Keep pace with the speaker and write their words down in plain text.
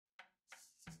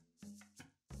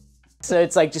So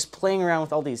it's like just playing around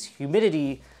with all these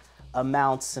humidity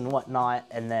amounts and whatnot,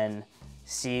 and then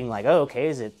seeing like, oh, okay,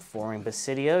 is it forming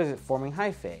basidia? Is it forming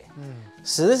hyphae?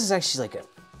 So this is actually like a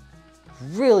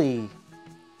really,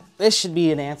 this should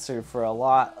be an answer for a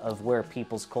lot of where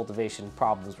people's cultivation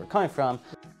problems were coming from.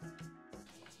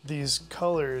 These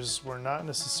colors were not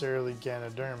necessarily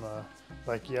Ganoderma.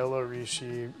 Like yellow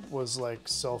Reishi was like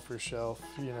sulfur shelf,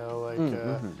 you know,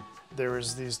 like there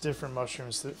was these different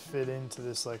mushrooms that fit into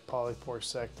this like polypore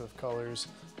sect of colors,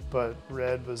 but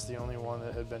red was the only one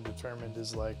that had been determined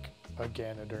as like a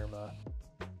Ganoderma.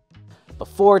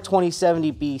 Before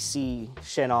 2070 BC,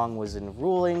 Shennong was in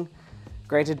ruling.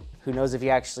 Granted, who knows if he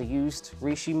actually used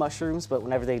Reishi mushrooms, but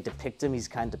whenever they depict him, he's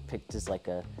kind of depicted as like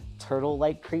a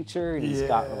turtle-like creature, and he's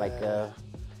got like a,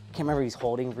 I can't remember if he's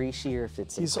holding Reishi or if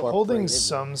it's He's holding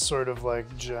some sort of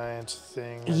like giant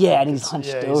thing. Yeah, and he's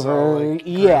hunched over. Like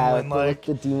yeah, like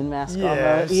the demon mask on.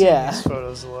 I've seen these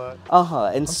photos a lot.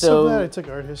 And I'm so so glad I took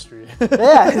art history.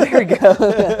 yeah, there we go.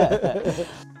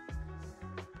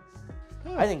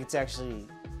 I think it's actually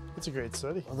it's a great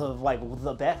study.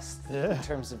 The best in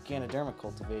terms of Ganoderma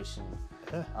cultivation.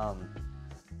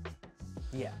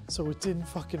 Yeah. So it didn't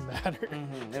fucking matter.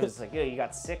 It was like, yo, you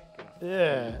got sick.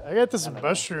 Yeah, I got this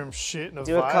mushroom shit in a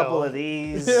Do vial. a couple of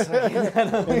these.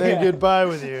 And then goodbye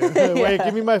with you. Wait,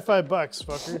 give me my $5,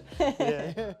 fucker.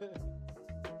 Yeah.